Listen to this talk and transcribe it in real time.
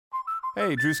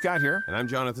Hey, Drew Scott here, and I'm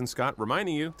Jonathan Scott,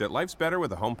 reminding you that life's better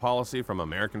with a home policy from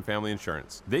American Family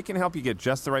Insurance. They can help you get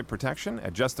just the right protection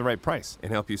at just the right price and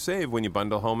help you save when you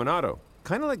bundle home and auto.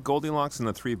 Kind of like Goldilocks and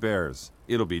the Three Bears.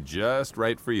 It'll be just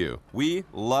right for you. We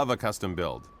love a custom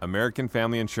build. American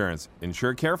Family Insurance.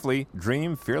 Insure carefully,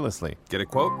 dream fearlessly. Get a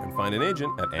quote and find an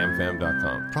agent at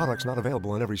amfam.com. Products not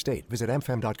available in every state. Visit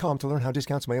amfam.com to learn how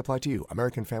discounts may apply to you.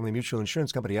 American Family Mutual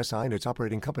Insurance Company, SI, and its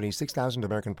operating company, 6000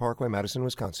 American Parkway, Madison,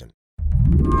 Wisconsin.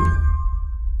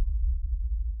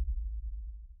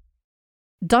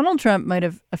 Donald Trump might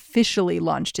have officially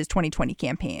launched his 2020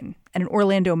 campaign at an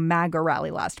Orlando MAGA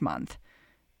rally last month,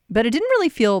 but it didn't really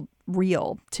feel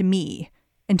real to me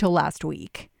until last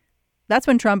week. That's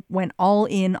when Trump went all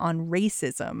in on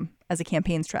racism as a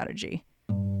campaign strategy.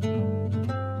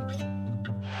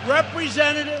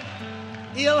 Representative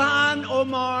Ilhan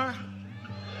Omar,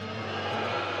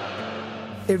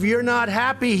 if you're not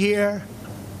happy here,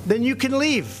 then you can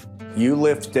leave. You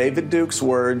lift David Duke's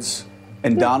words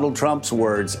and Donald Trump's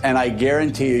words, and I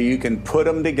guarantee you can put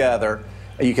them together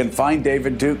and you can find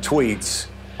David Duke tweets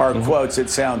or quotes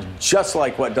that sound just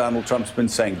like what Donald Trump's been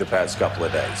saying the past couple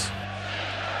of days.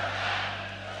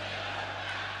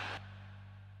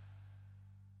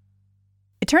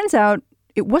 It turns out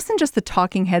it wasn't just the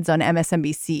talking heads on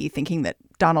MSNBC thinking that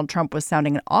Donald Trump was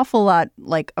sounding an awful lot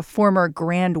like a former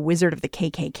grand wizard of the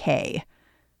KKK.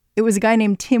 It was a guy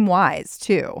named Tim Wise,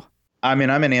 too. I mean,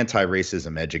 I'm an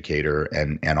anti-racism educator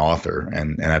and author,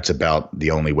 and that's about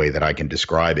the only way that I can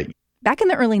describe it. Back in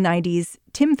the early 90s,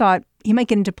 Tim thought he might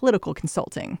get into political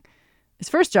consulting. His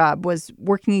first job was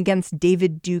working against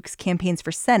David Duke's campaigns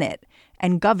for Senate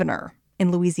and governor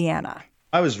in Louisiana.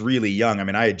 I was really young. I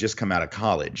mean, I had just come out of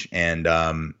college, and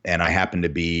I happened to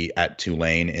be at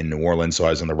Tulane in New Orleans, so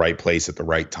I was in the right place at the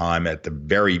right time at the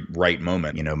very right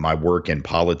moment. You know, my work in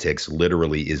politics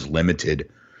literally is limited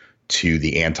to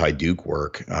the anti-Duke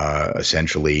work,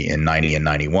 essentially in 90 and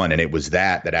 91. And it was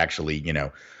that actually, you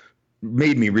know,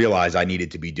 made me realize I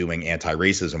needed to be doing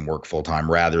anti-racism work full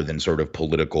time rather than sort of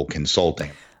political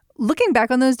consulting. Looking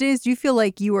back on those days, do you feel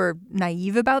like you were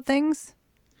naive about things?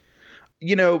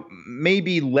 You know,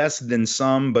 maybe less than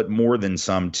some, but more than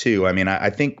some, too. I mean, I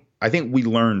think we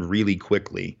learned really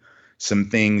quickly some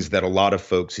things that a lot of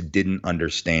folks didn't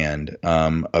understand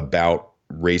about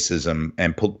racism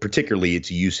and particularly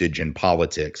its usage in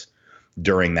politics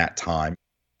during that time.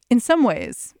 In some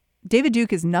ways, David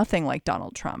Duke is nothing like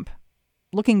Donald Trump.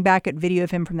 Looking back at video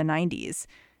of him from the 90s,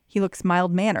 he looks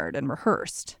mild-mannered and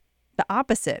rehearsed, the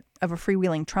opposite of a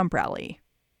freewheeling Trump rally.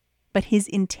 But his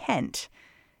intent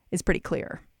is pretty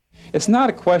clear. It's not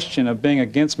a question of being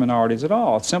against minorities at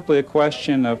all. It's simply a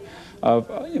question of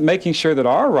making sure that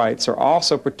our rights are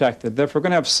also protected. That if we're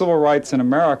going to have civil rights in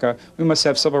America, we must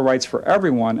have civil rights for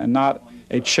everyone and not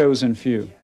a chosen few.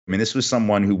 I mean, this was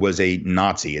someone who was a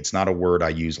Nazi. It's not a word I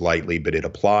use lightly, but it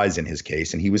applies in his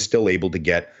case. And he was still able to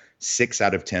get 6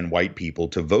 out of 10 white people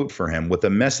to vote for him with a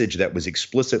message that was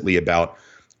explicitly about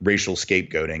racial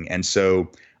scapegoating. And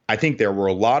so I think there were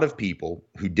a lot of people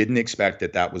who didn't expect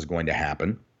that was going to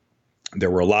happen. There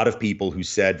were a lot of people who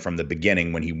said from the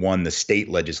beginning when he won the state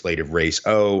legislative race,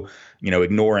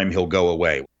 ignore him, he'll go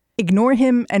away. Ignore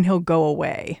him and he'll go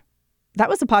away. That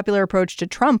was a popular approach to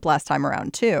Trump last time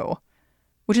around, too,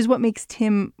 which is what makes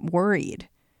Tim worried.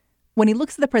 When he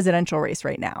looks at the presidential race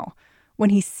right now, when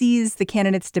he sees the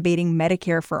candidates debating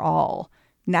Medicare for all,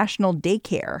 national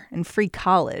daycare, and free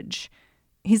college,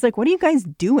 he's like, what are you guys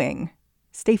doing?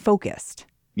 Stay focused.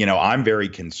 You know, I'm very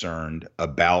concerned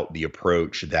about the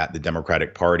approach that the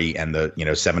Democratic Party and the,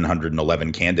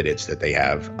 711 candidates that they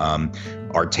have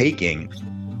are taking.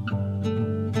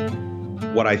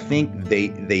 What I think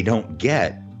they don't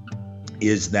get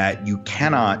is that you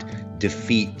cannot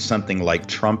defeat something like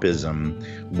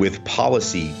Trumpism with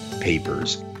policy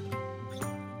papers.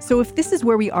 So if this is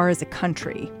where we are as a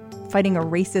country, fighting a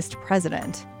racist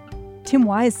president, Tim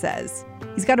Wise says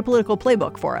he's got a political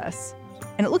playbook for us.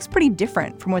 And it looks pretty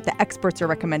different from what the experts are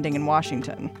recommending in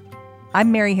Washington.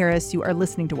 I'm Mary Harris. You are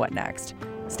listening to What Next?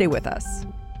 Stay with us.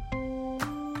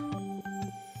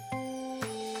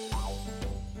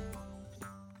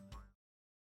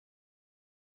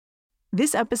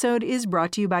 This episode is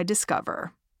brought to you by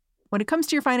Discover. When it comes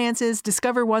to your finances,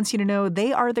 Discover wants you to know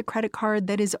they are the credit card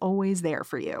that is always there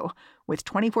for you. With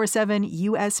 24/7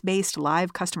 U.S.-based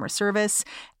live customer service,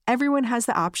 everyone has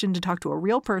the option to talk to a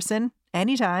real person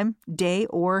anytime, day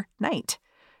or night.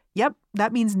 Yep,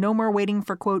 that means no more waiting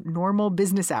for, quote, normal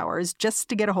business hours just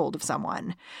to get a hold of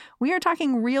someone. We are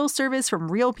talking real service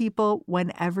from real people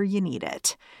whenever you need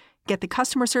it. Get the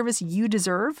customer service you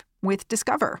deserve with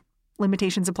Discover.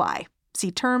 Limitations apply. See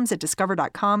terms at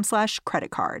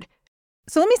discover.com/creditcard.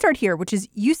 So let me start here, which is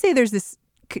you say there's this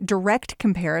direct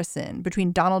comparison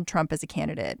between Donald Trump as a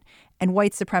candidate and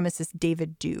white supremacist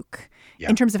David Duke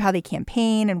in terms of how they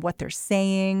campaign and what they're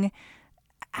saying.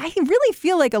 I really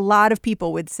feel like a lot of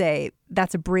people would say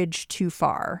that's a bridge too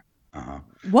far.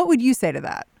 What would you say to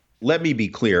that? Let me be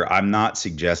clear. I'm not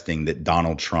suggesting that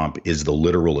Donald Trump is the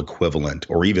literal equivalent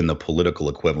or even the political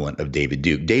equivalent of David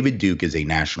Duke. David Duke is a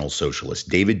National Socialist.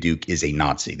 David Duke is a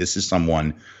Nazi. This is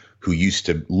someone who used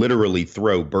to literally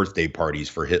throw birthday parties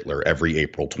for Hitler every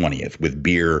April 20th with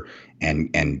beer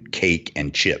and cake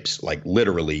and chips. Like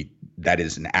literally, that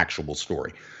is an actual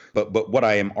story. But what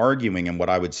I am arguing and what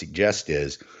I would suggest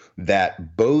is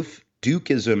that both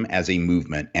Dukeism as a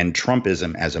movement and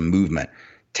Trumpism as a movement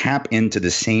tap into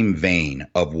the same vein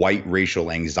of white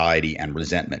racial anxiety and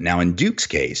resentment. Now, in Duke's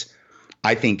case,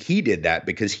 I think he did that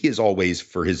because he has always,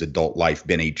 for his adult life,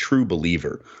 been a true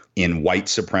believer in white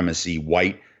supremacy,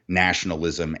 white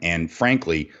nationalism, and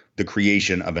frankly, the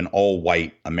creation of an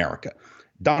all-white America.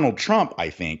 Donald Trump, I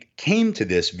think, came to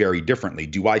this very differently.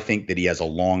 Do I think that he has a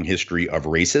long history of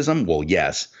racism? Well,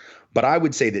 yes. But I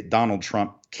would say that Donald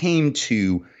Trump came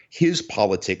to his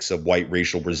politics of white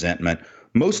racial resentment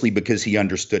mostly because he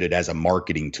understood it as a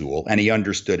marketing tool and he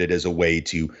understood it as a way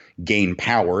to gain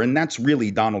power. And that's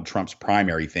really Donald Trump's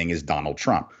primary thing is Donald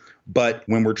Trump. But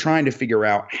when we're trying to figure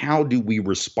out how do we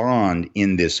respond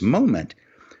in this moment,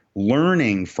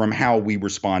 learning from how we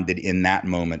responded in that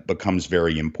moment becomes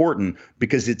very important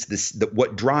because it's this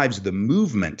what drives the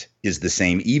movement is the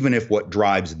same, even if what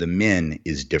drives the men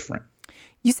is different.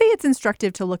 You say it's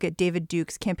instructive to look at David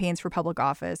Duke's campaigns for public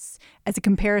office as a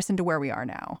comparison to where we are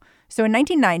now. So in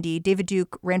 1990, David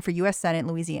Duke ran for U.S. Senate in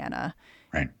Louisiana.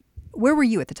 Right. Where were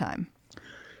you at the time?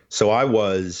 So I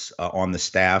was on the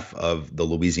staff of the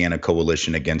Louisiana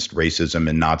Coalition Against Racism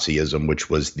and Nazism, which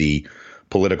was the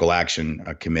political action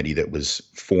committee that was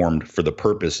formed for the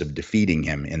purpose of defeating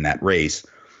him in that race.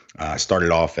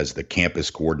 Started off as the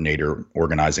campus coordinator,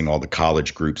 organizing all the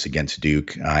college groups against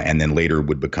Duke, and then later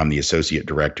would become the associate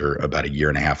director about a year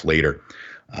and a half later.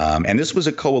 And this was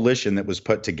a coalition that was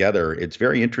put together. It's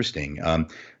very interesting.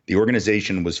 The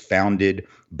organization was founded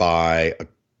by a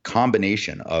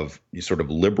combination of sort of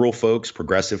liberal folks,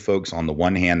 progressive folks on the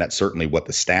one hand. That's certainly what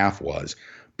the staff was.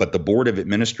 But the board of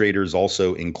administrators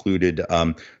also included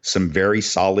some very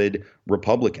solid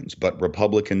Republicans, but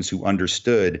Republicans who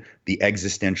understood the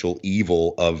existential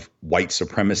evil of white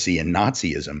supremacy and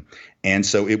Nazism. And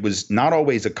so it was not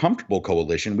always a comfortable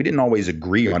coalition. We didn't always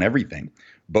agree on everything,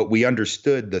 but we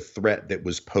understood the threat that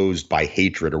was posed by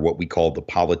hatred, or what we call the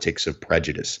politics of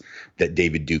prejudice, that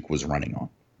David Duke was running on.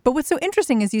 But what's so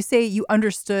interesting is you say you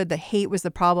understood that hate was the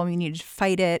problem, you needed to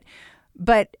fight it.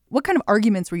 But what kind of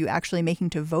arguments were you actually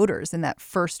making to voters in that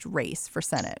first race for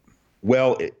Senate?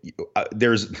 Well,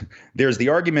 there's the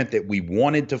argument that we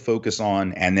wanted to focus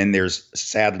on, and then there's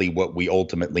sadly what we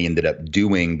ultimately ended up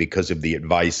doing because of the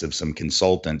advice of some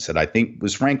consultants that I think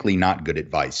was frankly not good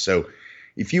advice. So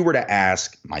if you were to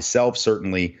ask myself,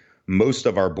 certainly most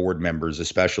of our board members,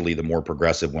 especially the more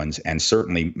progressive ones, and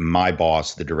certainly my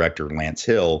boss, the director, Lance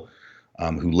Hill,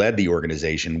 who led the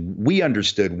organization, we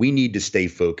understood we need to stay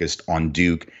focused on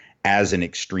Duke as an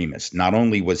extremist. Not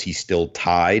only was he still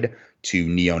tied to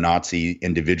neo-Nazi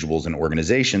individuals and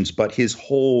organizations, but his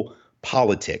whole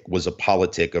politic was a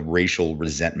politic of racial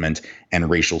resentment and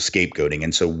racial scapegoating.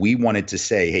 And so we wanted to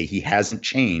say, hey, he hasn't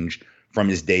changed from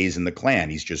his days in the Klan.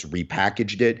 He's just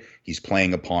repackaged it. He's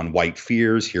playing upon white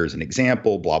fears. Here's an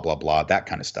example, blah, blah, blah, that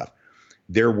kind of stuff.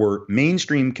 There were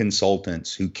mainstream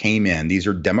consultants who came in. These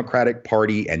are Democratic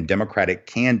Party and Democratic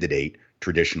candidate,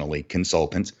 traditionally,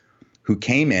 consultants who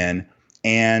came in,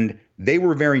 and they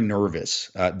were very nervous.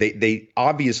 They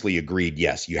obviously agreed,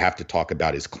 yes, you have to talk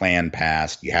about his Klan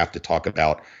past. You have to talk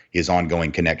about his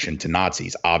ongoing connection to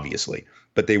Nazis, obviously.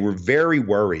 But they were very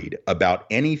worried about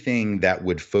anything that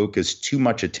would focus too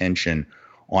much attention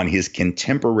on his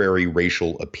contemporary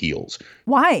racial appeals.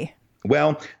 Why?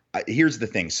 Well, here's the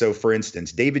thing. So, for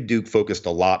instance, David Duke focused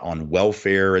a lot on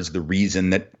welfare as the reason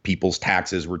that people's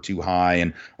taxes were too high,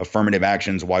 and affirmative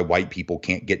actions, why white people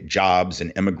can't get jobs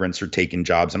and immigrants are taking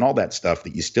jobs and all that stuff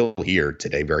that you still hear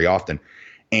today very often.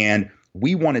 And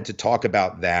we wanted to talk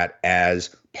about that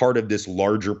as part of this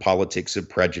larger politics of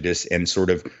prejudice and sort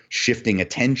of shifting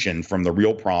attention from the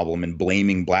real problem and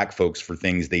blaming black folks for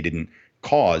things they didn't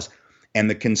cause. And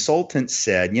the consultant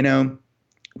said,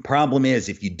 problem is,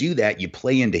 if you do that, you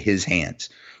play into his hands.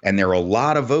 And there are a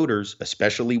lot of voters,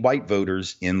 especially white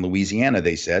voters in Louisiana,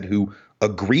 they said, who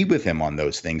agree with him on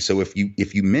those things. So if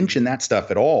you mention that stuff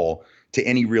at all to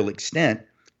any real extent,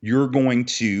 you're going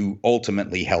to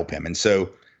ultimately help him. And so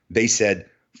they said,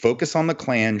 focus on the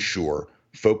Klan, sure,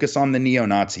 focus on the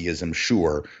neo-Nazism,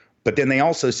 sure. But then they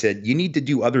also said you need to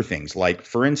do other things, like,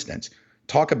 for instance,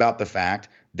 talk about the fact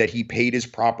that he paid his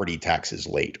property taxes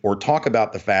late, or talk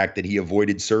about the fact that he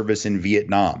avoided service in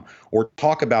Vietnam, or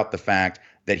talk about the fact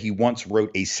that he once wrote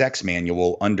a sex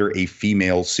manual under a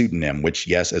female pseudonym, which,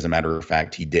 yes, as a matter of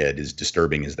fact, he did, as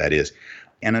disturbing as that is.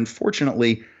 And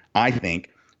unfortunately, I think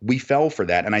we fell for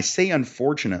that. And I say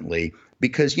unfortunately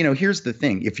because, here's the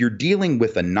thing. If you're dealing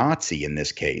with a Nazi in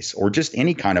this case, or just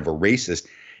any kind of a racist,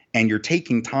 and you're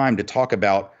taking time to talk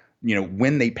about,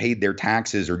 when they paid their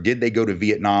taxes, or did they go to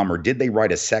Vietnam, or did they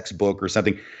write a sex book or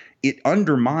something, it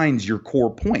undermines your core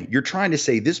point. You're trying to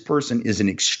say this person is an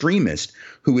extremist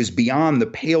who is beyond the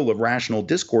pale of rational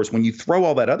discourse. When you throw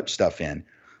all that other stuff in,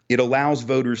 it allows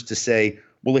voters to say,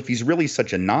 well, if he's really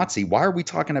such a Nazi, why are we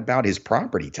talking about his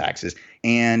property taxes?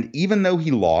 And even though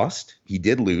he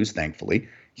did lose, thankfully,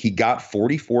 he got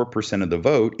 44% of the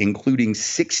vote, including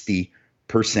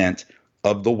 60%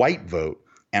 of the white vote.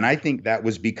 And I think that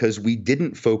was because we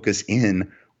didn't focus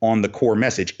in on the core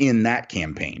message in that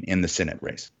campaign in the Senate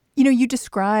race. You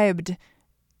described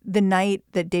the night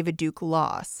that David Duke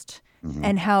lost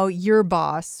and how your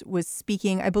boss was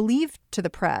speaking, I believe, to the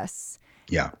press.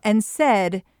 Yeah. And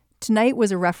said tonight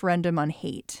was a referendum on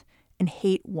hate and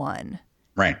hate won.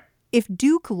 Right. If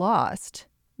Duke lost,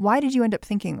 why did you end up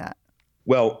thinking that?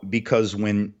 Well, because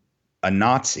when a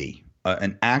Nazi,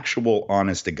 an actual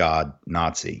honest to God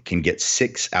Nazi, can get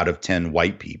 6 out of 10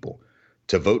 white people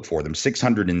to vote for them,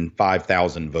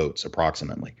 605,000 votes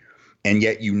approximately. And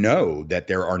yet that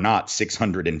there are not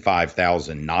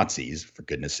 605,000 Nazis, for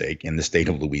goodness sake, in the state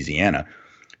of Louisiana,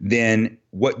 then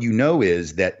what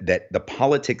is that the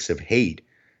politics of hate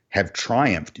have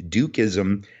triumphed.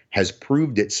 Dukeism has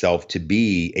proved itself to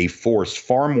be a force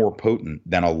far more potent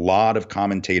than a lot of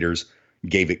commentators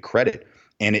gave it credit.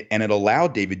 And it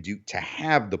allowed David Duke to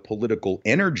have the political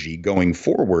energy going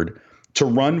forward to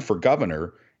run for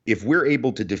governor. If we're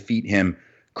able to defeat him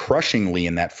crushingly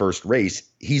in that first race,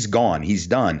 he's gone, he's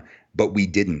done. But we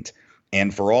didn't.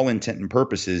 And for all intent and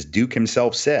purposes, Duke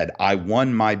himself said, I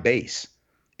won my base.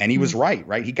 And he was right?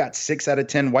 He got 6 out of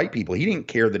 10 white people. He didn't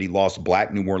care that he lost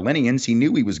black New Orleanians. He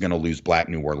knew he was going to lose black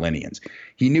New Orleanians.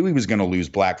 He knew he was going to lose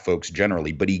black folks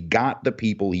generally, but he got the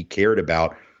people he cared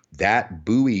about. That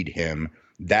buoyed him.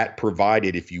 That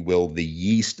provided, if you will, the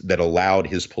yeast that allowed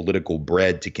his political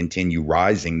bread to continue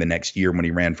rising the next year when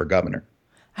he ran for governor.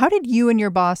 How did you and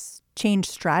your boss change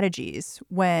strategies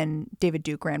when David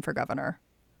Duke ran for governor?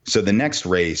 So the next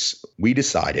race, we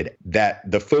decided that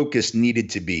the focus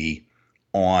needed to be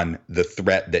on the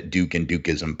threat that Duke and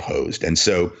Dukeism posed. And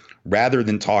so rather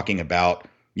than talking about,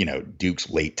 Duke's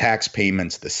late tax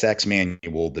payments, the sex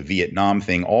manual, the Vietnam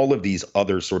thing, all of these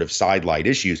other sort of sidelight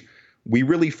issues, we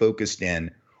really focused in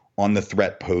on the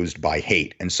threat posed by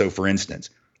hate. And so, for instance,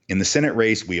 in the Senate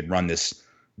race, we had run this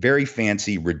very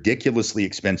fancy, ridiculously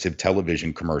expensive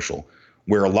television commercial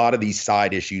where a lot of these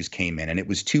side issues came in, and it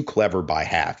was too clever by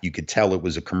half. You could tell it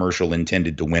was a commercial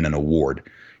intended to win an award.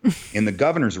 In the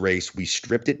governor's race, we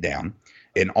stripped it down.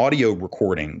 An audio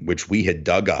recording, which we had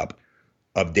dug up,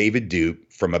 of David Duke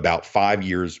from about 5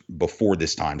 years before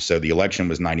this time. So the election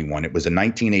was 91. It was a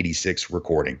 1986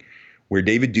 recording where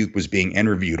David Duke was being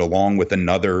interviewed along with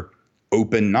another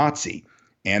open Nazi.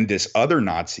 And this other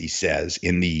Nazi says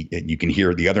and you can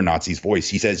hear the other Nazi's voice.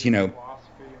 He says,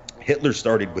 Hitler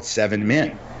started with 7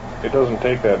 men. It doesn't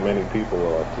take that many people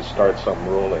to start something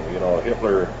rolling.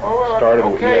 Hitler started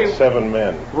with 7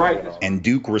 men. Right. And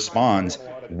Duke responds,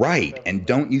 right. And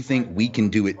don't you think we can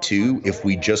do it too if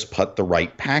we just put the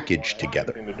right package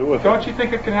together? Don't you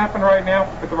think it can happen right now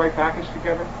if we put the right package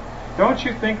together? Don't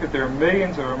you think that there are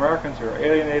millions of Americans who are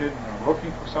alienated and are looking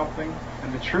for something,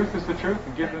 and the truth is the truth,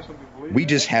 and give them something to believe in? We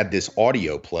just had this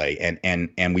audio play,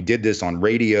 and we did this on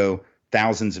radio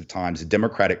thousands of times. The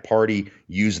Democratic Party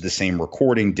used the same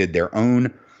recording, did their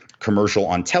own commercial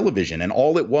on television, and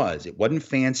all it wasn't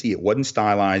fancy, it wasn't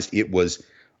stylized, it was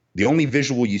the only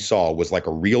visual you saw was like a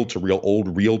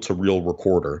old reel-to-reel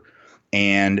recorder,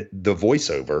 and the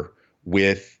voiceover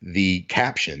with the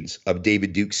captions of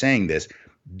David Duke saying this.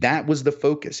 That was the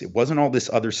focus. It wasn't all this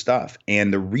other stuff.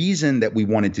 And the reason that we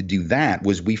wanted to do that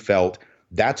was we felt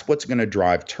that's what's going to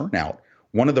drive turnout.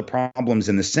 One of the problems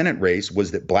in the Senate race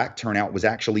was that black turnout was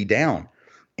actually down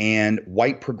and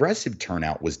white progressive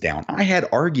turnout was down. I had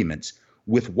arguments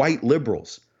with white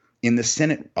liberals in the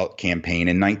Senate campaign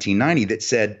in 1990 that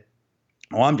said,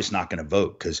 I'm just not going to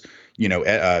vote because,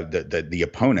 the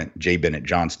opponent, Jay Bennett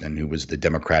Johnston, who was the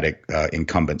Democratic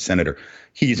incumbent senator,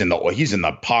 he's in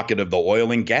the pocket of the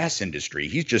oil and gas industry.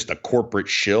 He's just a corporate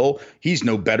shill. He's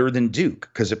no better than Duke,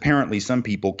 because apparently some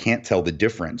people can't tell the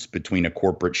difference between a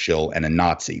corporate shill and a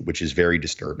Nazi, which is very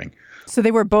disturbing. So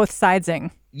they were both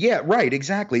sidesing. Yeah, right.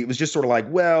 Exactly. It was just sort of like,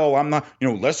 well, I'm not,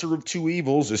 lesser of two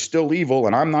evils is still evil,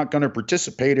 and I'm not going to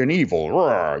participate in evil,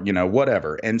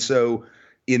 whatever. And so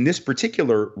in this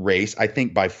particular race, I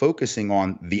think by focusing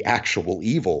on the actual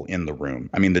evil in the room,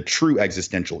 I mean, the true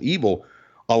existential evil,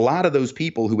 a lot of those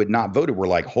people who had not voted were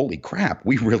like, holy crap,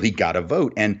 we really got to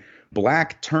vote. And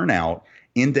black turnout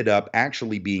ended up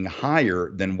actually being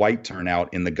higher than white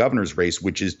turnout in the governor's race,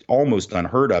 which is almost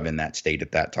unheard of in that state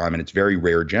at that time. And it's very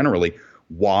rare generally.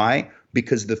 Why?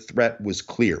 Because the threat was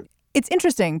clear. It's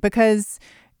interesting because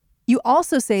you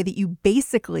also say that you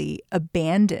basically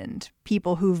abandoned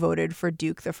people who voted for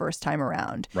Duke the first time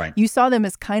around. Right. You saw them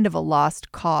as kind of a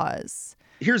lost cause.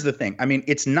 Here's the thing. I mean,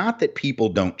 it's not that people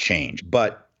don't change,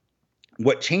 but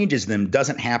what changes them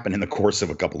doesn't happen in the course of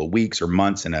a couple of weeks or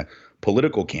months in a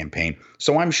political campaign.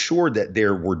 So I'm sure that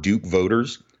there were Duke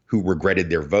voters who regretted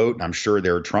their vote. And I'm sure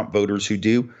there are Trump voters who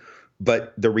do.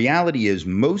 But the reality is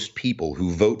most people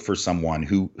who vote for someone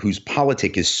whose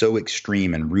politic is so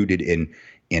extreme and rooted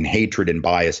in hatred and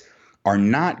bias are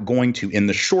not going to, in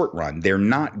the short run, they're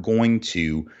not going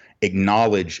to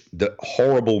acknowledge the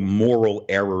horrible moral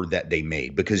error that they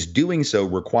made, because doing so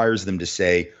requires them to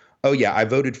say, oh, yeah, I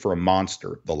voted for a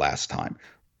monster the last time.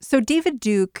 So David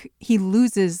Duke, he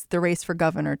loses the race for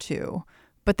governor, too.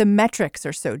 But the metrics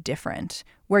are so different,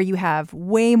 where you have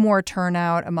way more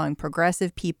turnout among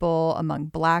progressive people, among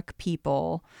black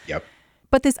people. Yep.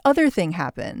 But this other thing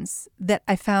happens that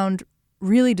I found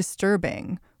really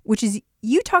disturbing, which is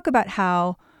you talk about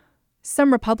how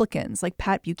some Republicans like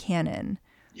Pat Buchanan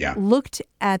looked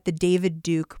at the David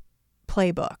Duke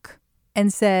playbook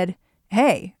and said,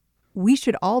 hey, we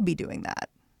should all be doing that.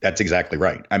 That's exactly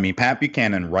right. I mean, Pat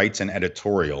Buchanan writes an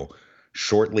editorial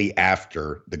shortly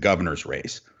after the governor's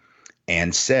race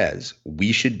and says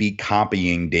we should be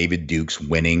copying David Duke's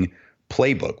winning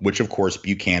playbook, which, of course,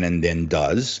 Buchanan then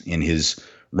does in his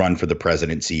run for the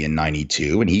presidency in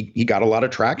 92. And he got a lot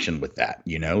of traction with that.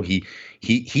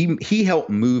 He helped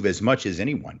move as much as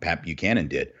anyone, Pat Buchanan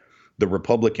did, the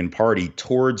Republican Party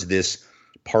towards this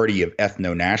party of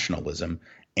ethno-nationalism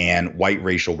and white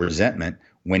racial resentment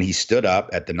when he stood up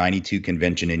at the 92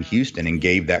 convention in Houston and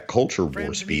gave that culture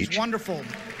war speech.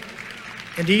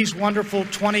 In these wonderful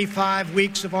 25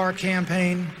 weeks of our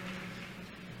campaign,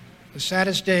 the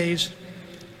saddest days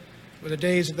were the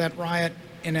days of that riot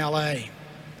in L.A.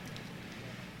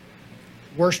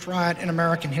 Worst riot in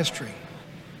American history.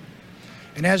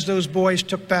 And as those boys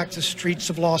took back the streets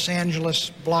of Los Angeles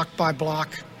block by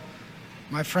block,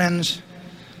 my friends,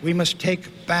 we must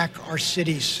take back our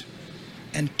cities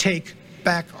and take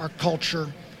back our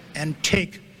culture and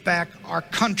take back our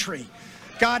country.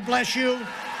 God bless you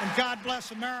and God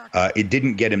bless America. It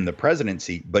didn't get him the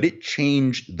presidency, but it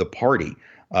changed the party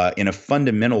in a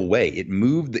fundamental way.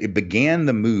 It began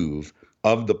the move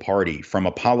of the party from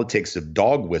a politics of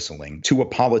dog whistling to a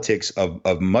politics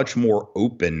of much more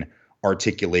open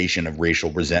articulation of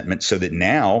racial resentment, so that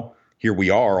now here we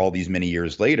are all these many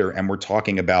years later, and we're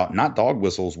talking about not dog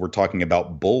whistles, we're talking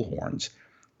about bullhorns.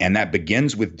 And that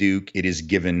begins with Duke. It is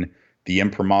given the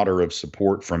imprimatur of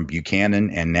support from Buchanan,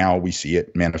 and now we see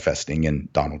it manifesting in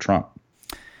Donald Trump.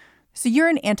 So you're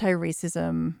an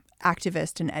anti-racism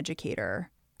activist and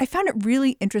educator. I found it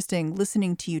really interesting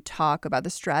listening to you talk about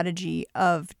the strategy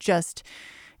of just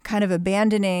kind of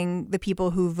abandoning the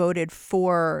people who voted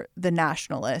for the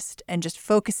nationalist and just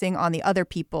focusing on the other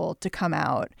people to come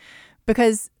out.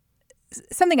 Because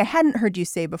something I hadn't heard you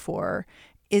say before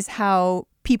is how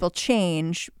people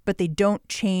change, but they don't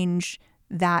change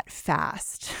that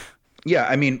fast. Yeah.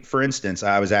 I mean, for instance,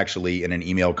 I was actually in an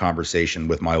email conversation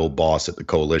with my old boss at the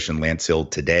coalition, Lance Hill,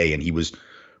 today, and he was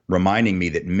reminding me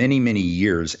that many, many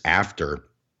years after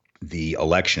the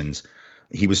elections,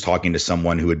 he was talking to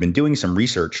someone who had been doing some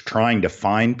research trying to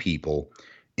find people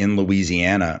in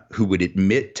Louisiana who would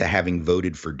admit to having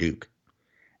voted for Duke.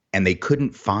 And they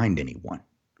couldn't find anyone.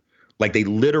 Like, they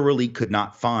literally could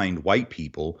not find white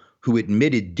people who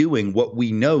admitted doing what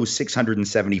we know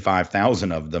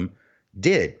 675,000 of them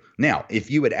did. Now, if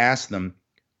you had asked them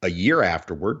a year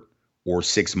afterward or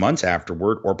 6 months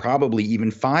afterward or probably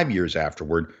even 5 years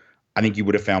afterward, I think you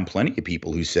would have found plenty of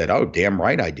people who said, oh, damn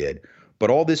right I did. But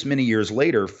all this many years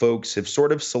later, folks have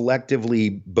sort of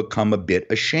selectively become a bit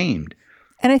ashamed.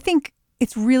 And I think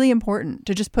it's really important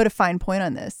to just put a fine point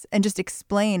on this and just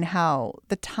explain how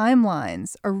the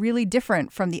timelines are really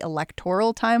different from the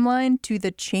electoral timeline to the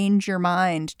change your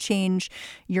mind, change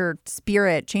your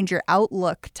spirit, change your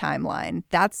outlook timeline.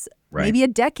 That's maybe a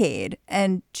decade,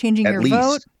 and changing your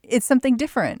vote is something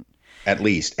different. At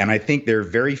least. And I think there are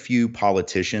very few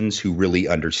politicians who really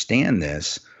understand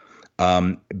this.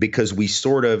 Because we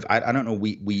sort of, I don't know,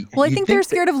 Well, I think they're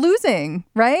scared of losing,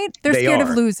 right? They're scared of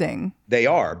losing. They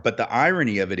are. But the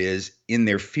irony of it is, in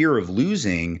their fear of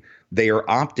losing, they are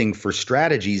opting for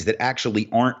strategies that actually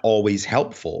aren't always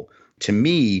helpful. To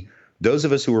me, those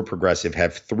of us who are progressive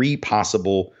have three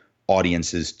possible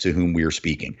audiences to whom we are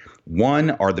speaking.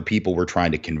 One are the people we're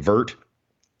trying to convert.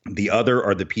 The other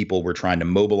are the people we're trying to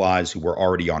mobilize who are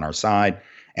already on our side.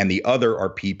 And the other are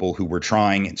people who were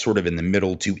trying sort of in the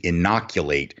middle to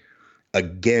inoculate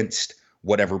against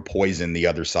whatever poison the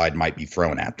other side might be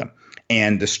throwing at them.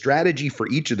 And the strategy for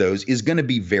each of those is going to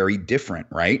be very different,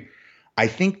 right? I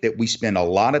think that we spend a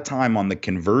lot of time on the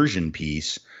conversion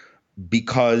piece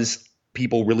because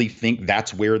people really think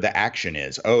that's where the action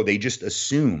is. Oh, they just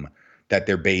assume that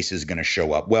their base is going to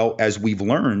show up. Well, as we've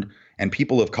learned, and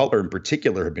people of color in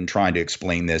particular have been trying to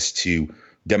explain this to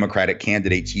Democratic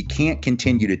candidates, you can't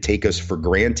continue to take us for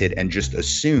granted and just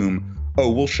assume, oh,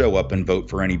 we'll show up and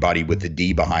vote for anybody with a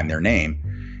D behind their name.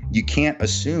 You can't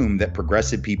assume that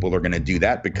progressive people are going to do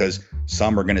that because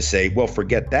some are going to say, well,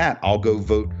 forget that. I'll go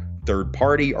vote third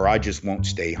party, or I just won't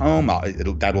stay home.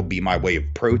 That'll be my way of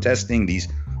protesting these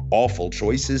awful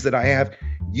choices that I have.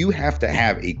 You have to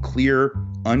have a clear,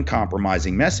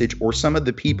 uncompromising message, or some of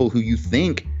the people who you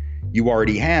think you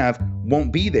already have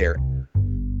won't be there.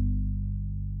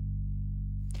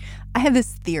 I have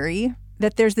this theory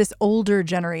that there's this older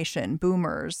generation,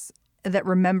 boomers, that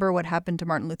remember what happened to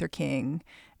Martin Luther King,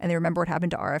 and they remember what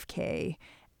happened to RFK.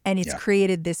 And it's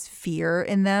created this fear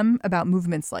in them about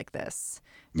movements like this,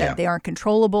 that they aren't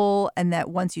controllable, and that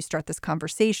once you start this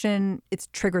conversation, it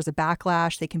triggers a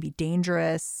backlash. They can be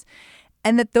dangerous.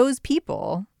 And that those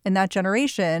people in that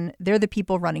generation, they're the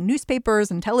people running newspapers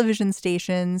and television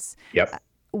stations. Yep.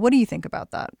 What do you think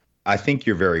about that? I think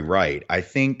you're very right. I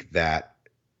think that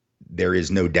there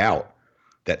is no doubt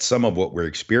that some of what we're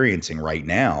experiencing right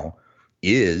now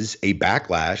is a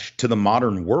backlash to the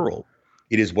modern world.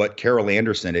 It is what Carol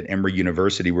Anderson at Emory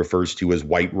University refers to as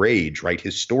white rage, right?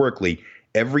 Historically,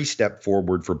 every step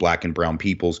forward for Black and brown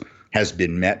peoples has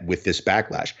been met with this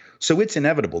backlash. So it's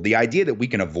inevitable. The idea that we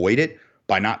can avoid it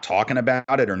by not talking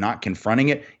about it or not confronting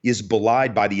it is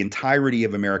belied by the entirety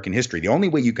of American history. The only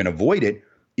way you can avoid it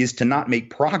is to not make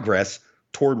progress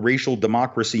toward racial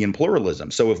democracy and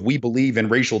pluralism. So if we believe in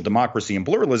racial democracy and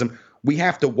pluralism, we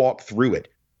have to walk through it.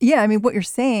 Yeah, I mean, what you're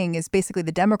saying is basically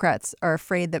the Democrats are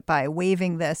afraid that by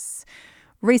waving this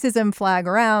racism flag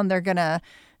around, they're going to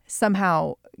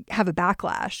somehow have a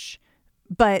backlash.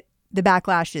 But the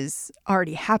backlash is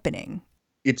already happening.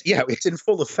 It's in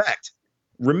full effect.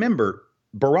 Remember,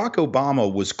 Barack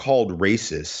Obama was called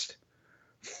racist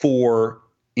for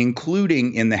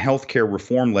including in the healthcare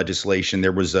reform legislation.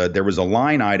 There was a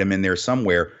line item in there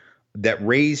somewhere that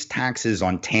raised taxes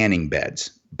on tanning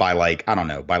beds by like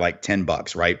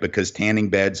 $10, right? Because tanning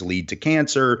beds lead to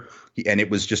cancer, and it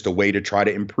was just a way to try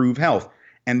to improve health.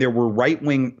 And there were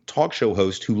right-wing talk show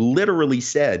hosts who literally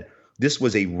said this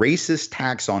was a racist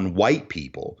tax on white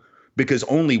people because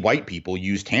only white people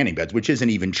use tanning beds, which isn't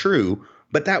even true.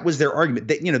 But that was their argument.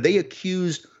 They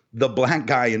accused the Black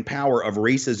guy in power of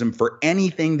racism for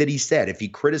anything that he said. If he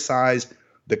criticized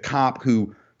the cop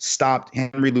who stopped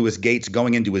Henry Louis Gates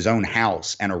going into his own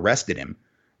house and arrested him,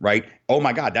 right? Oh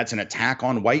my God, that's an attack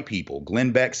on white people.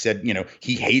 Glenn Beck said,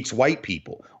 he hates white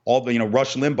people.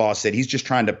 Rush Limbaugh said he's just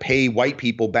trying to pay white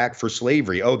people back for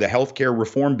slavery. Oh, the healthcare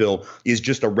reform bill is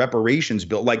just a reparations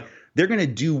bill. Like, they're going to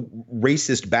do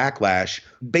racist backlash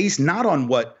based not on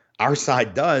what our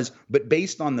side does, but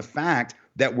based on the fact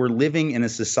that we're living in a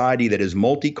society that is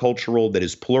multicultural, that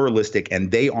is pluralistic,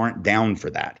 and they aren't down for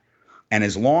that. And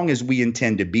as long as we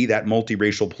intend to be that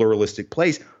multiracial, pluralistic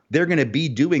place, they're going to be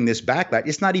doing this backlash.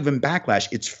 It's not even backlash,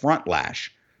 it's frontlash.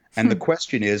 And the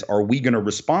question is, are we going to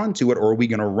respond to it, or are we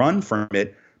going to run from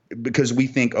it because we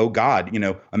think, oh God,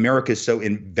 America is so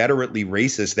inveterately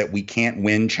racist that we can't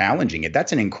win challenging it?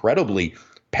 That's an incredibly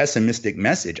pessimistic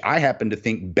message. I happen to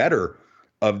think better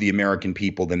of the American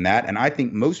people than that. And I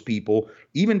think most people,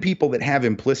 even people that have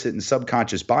implicit and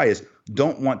subconscious bias,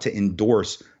 don't want to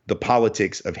endorse the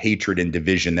politics of hatred and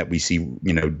division that we see,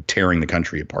 tearing the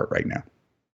country apart right now.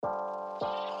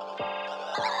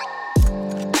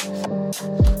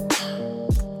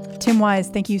 Tim Wise,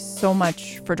 thank you so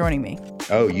much for joining me.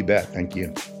 Oh, you bet. Thank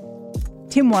you.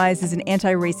 Tim Wise is an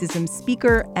anti-racism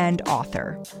speaker and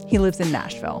author. He lives in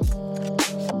Nashville.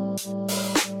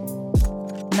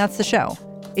 And that's the show.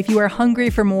 If you are hungry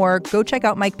for more, go check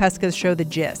out Mike Pesca's show, The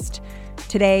Gist.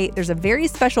 Today, there's a very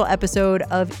special episode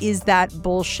of Is That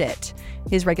Bullshit?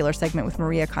 His regular segment with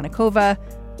Maria Konnikova.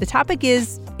 The topic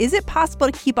is it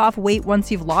possible to keep off weight once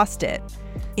you've lost it?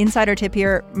 Insider tip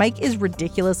here, Mike is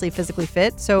ridiculously physically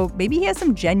fit, so maybe he has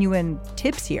some genuine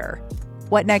tips here.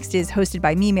 What Next is hosted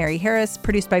by me, Mary Harris,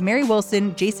 produced by Mary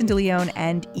Wilson, Jason DeLeon,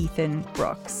 and Ethan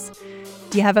Brooks.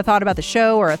 Do you have a thought about the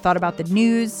show or a thought about the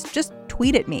news? Just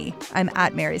tweet at me. I'm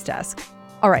at Mary's Desk.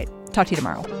 All right, talk to you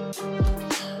tomorrow.